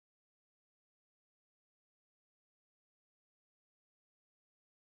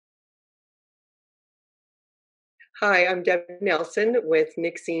Hi, I'm Deb Nelson with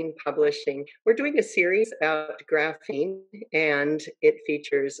Nixene Publishing. We're doing a series about graphene, and it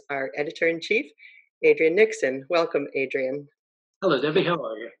features our editor-in-chief, Adrian Nixon. Welcome, Adrian. Hello, Debbie. How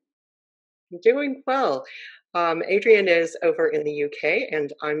are you? Doing well. Adrian is over in the UK,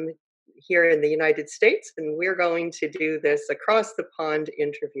 and I'm here in the United States, and we're going to do this across the pond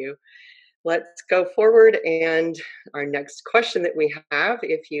interview. Let's go forward. And our next question that we have,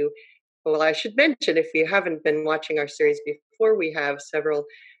 well, I should mention, if you haven't been watching our series before, we have several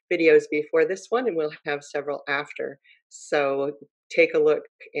videos before this one, and we'll have several after. So take a look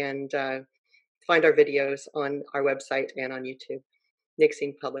and find our videos on our website and on YouTube,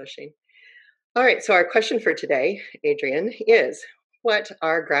 Nixene Publishing. All right, so our question for today, Adrian, is what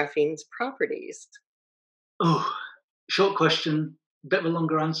are graphene's properties? Oh, short question, bit of a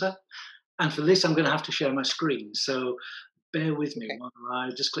longer answer. And for this, I'm going to have to share my screen. So bear with me while I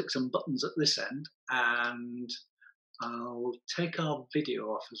just click some buttons at this end, and I'll take our video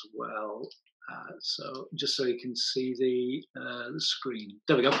off as well. So just so you can see the screen.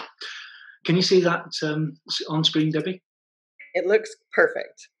 There we go. Can you see that on screen, Debbie? It looks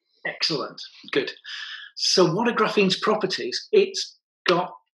perfect. Excellent. Good. So what are graphene's properties? Graphene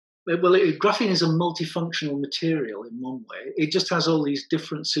is a multifunctional material in one way. It just has all these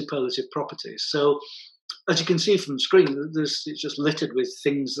different superlative properties. So as you can see from the screen, it's just littered with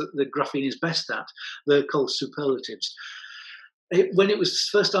things that the graphene is best at. They're called superlatives. When it was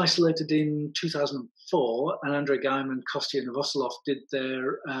first isolated in 2004, and Andrei Gaiman, Kostya and Novoselov did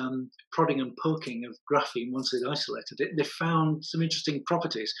their prodding and poking of graphene once they'd isolated it, they found some interesting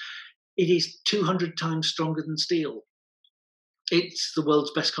properties. It is 200 times stronger than steel. It's the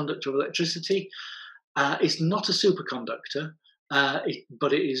world's best conductor of electricity. It's not a superconductor,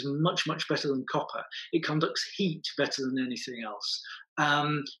 but it is much, much better than copper. It conducts heat better than anything else.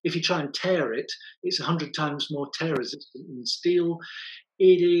 If you try and tear it, it's 100 times more tear resistant than steel.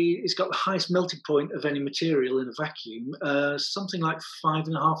 It's got the highest melting point of any material in a vacuum, something like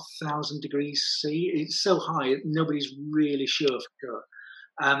 5,500 degrees C. It's so high, nobody's really sure for sure.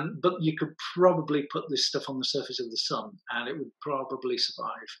 But you could probably put this stuff on the surface of the sun and it would probably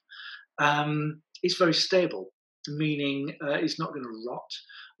survive. It's very stable, meaning it's not going to rot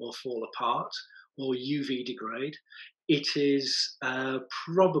or fall apart or UV degrade. It is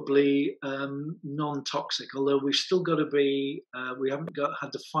probably non-toxic, although we've still got to be, we haven't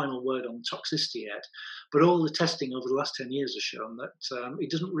had the final word on toxicity yet, but all the testing over the last 10 years has shown that it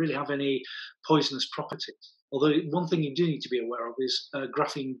doesn't really have any poisonous properties. Although one thing you do need to be aware of is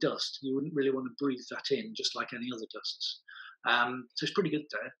graphene dust. You wouldn't really want to breathe that in, just like any other dusts. So it's pretty good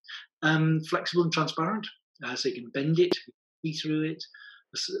there. Flexible and transparent, so you can bend it, see through it.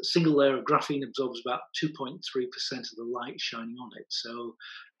 A single layer of graphene absorbs about 2.3% of the light shining on it. So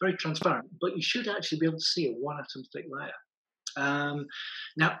very transparent, but you should actually be able to see a 1 atom thick layer.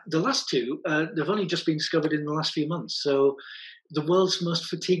 Now, the last two, they've only just been discovered in the last few months. So the world's most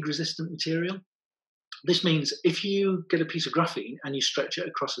fatigue resistant material. This means if you get a piece of graphene and you stretch it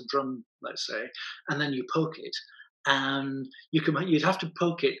across a drum, let's say, and then you poke it, and you'd have to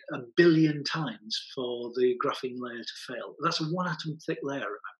poke it 1 billion times for the graphene layer to fail. That's a 1 atom thick layer,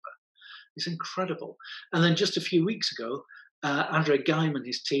 remember. It's incredible. And then just a few weeks ago, Andrei Gaiman and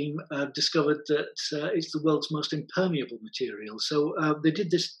his team discovered that it's the world's most impermeable material. So they did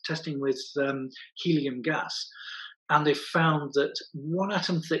this testing with helium gas. And they found that 1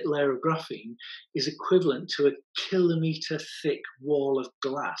 atom thick layer of graphene is equivalent to a kilometre thick wall of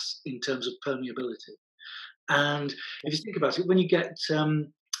glass in terms of permeability. And if you think about it, when you get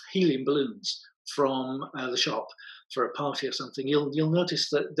helium balloons from the shop for a party or something, you'll notice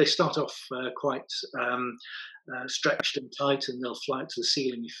that they start off quite stretched and tight, and they'll fly to the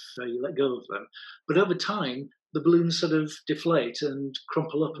ceiling if you let go of them. But over time, the balloons sort of deflate and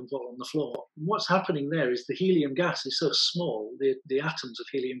crumple up and fall on the floor. And what's happening there is the helium gas is so small, the atoms of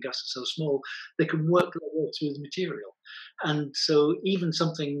helium gas are so small, they can work their way through the material. And so even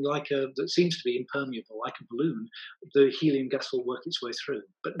something like that seems to be impermeable, like a balloon, the helium gas will work its way through,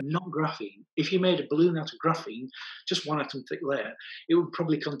 but not graphene. If you made a balloon out of graphene, just 1 atom thick layer, it would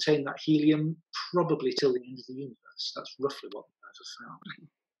probably contain that helium probably till the end of the universe. That's roughly what the guys have found.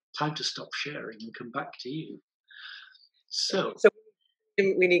 Time to stop sharing and come back to you. So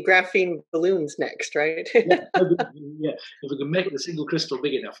we need graphene balloons next, right? yeah, if we can make the single crystal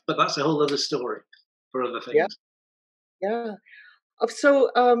big enough, but that's a whole other story for other things. Yeah. So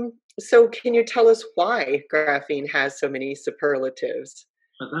can you tell us why graphene has so many superlatives?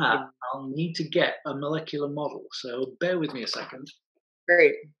 For that, I'll need to get a molecular model. So bear with me a second.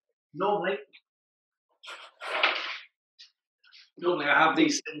 Great. Normally I have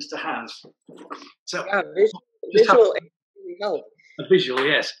these things to hand. So yeah, visual just have Visual really help. a visual,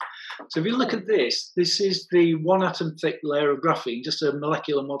 yes. So if you look at this, this is the one atom thick layer of graphene, just a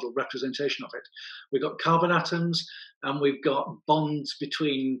molecular model representation of it. We've got carbon atoms and we've got bonds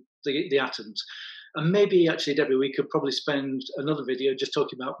between the atoms. And maybe actually, Debbie, we could probably spend another video just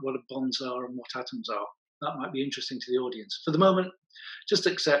talking about what bonds are and what atoms are. That might be interesting to the audience. For the moment, just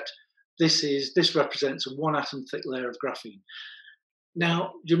accept this represents a one atom thick layer of graphene.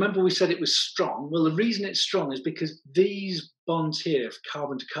 Now, do you remember we said it was strong? Well, the reason it's strong is because these bonds here,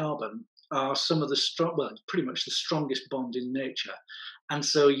 carbon to carbon, are some of the strong, well, pretty much the strongest bond in nature. And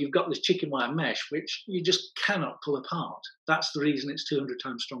so you've got this chicken wire mesh, which you just cannot pull apart. That's the reason it's 200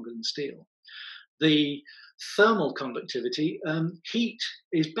 times stronger than steel. The thermal conductivity, heat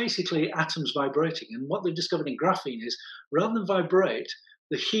is basically atoms vibrating. And what they've discovered in graphene is rather than vibrate,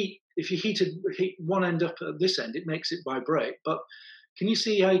 the heat, if you heat one end up at this end, it makes it vibrate. But can you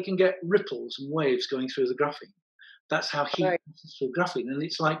see how you can get ripples and waves going through the graphene? That's how heat passes through graphene, and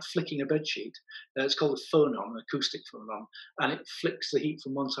it's like flicking a bedsheet. It's called a phonon, an acoustic phonon, and it flicks the heat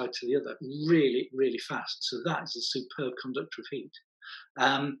from one side to the other really, really fast. So that is a superb conductor of heat.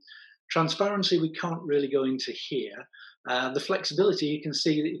 Transparency, we can't really go into here. The flexibility, you can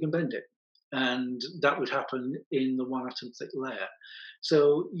see that you can bend it, and that would happen in the one atom thick layer.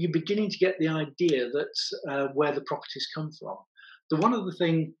 So you're beginning to get the idea that where the properties come from. The one other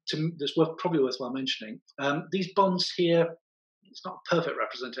thing that's probably worthwhile mentioning, these bonds here, it's not a perfect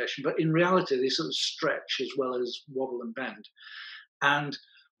representation, but in reality, they sort of stretch as well as wobble and bend. And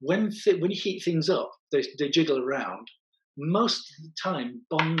when you heat things up, they jiggle around. Most of the time,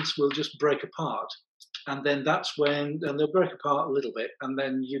 bonds will just break apart. And then that's when, and they'll break apart a little bit, and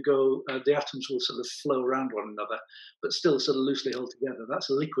then the atoms will sort of flow around one another, but still sort of loosely hold together. That's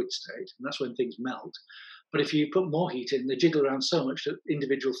a liquid state, and that's when things melt. But if you put more heat in, they jiggle around so much that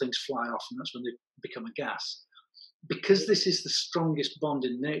individual things fly off, and that's when they become a gas. Because this is the strongest bond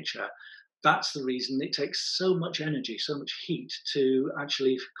in nature, that's the reason it takes so much energy, so much heat to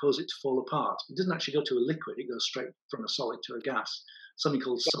actually cause it to fall apart. It doesn't actually go to a liquid, it goes straight from a solid to a gas, something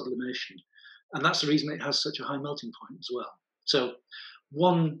called sublimation. And that's the reason it has such a high melting point as well. So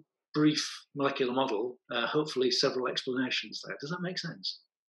one brief molecular model, hopefully several explanations there. Does that make sense?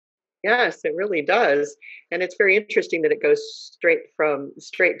 Yes, it really does. And it's very interesting that it goes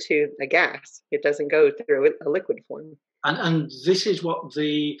straight to a gas. It doesn't go through a liquid form. And this is what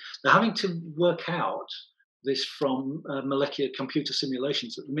they're having to work out this from molecular computer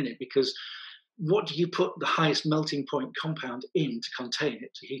simulations at the minute, because what do you put the highest melting point compound in to contain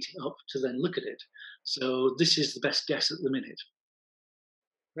it, to heat it up, to then look at it? So this is the best guess at the minute.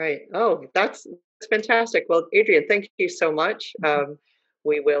 Right. Oh, that's fantastic. Well, Adrian, thank you so much.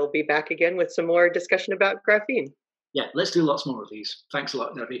 We will be back again with some more discussion about graphene. Yeah, let's do lots more of these. Thanks a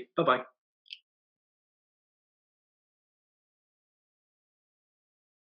lot, Debbie. Bye-bye.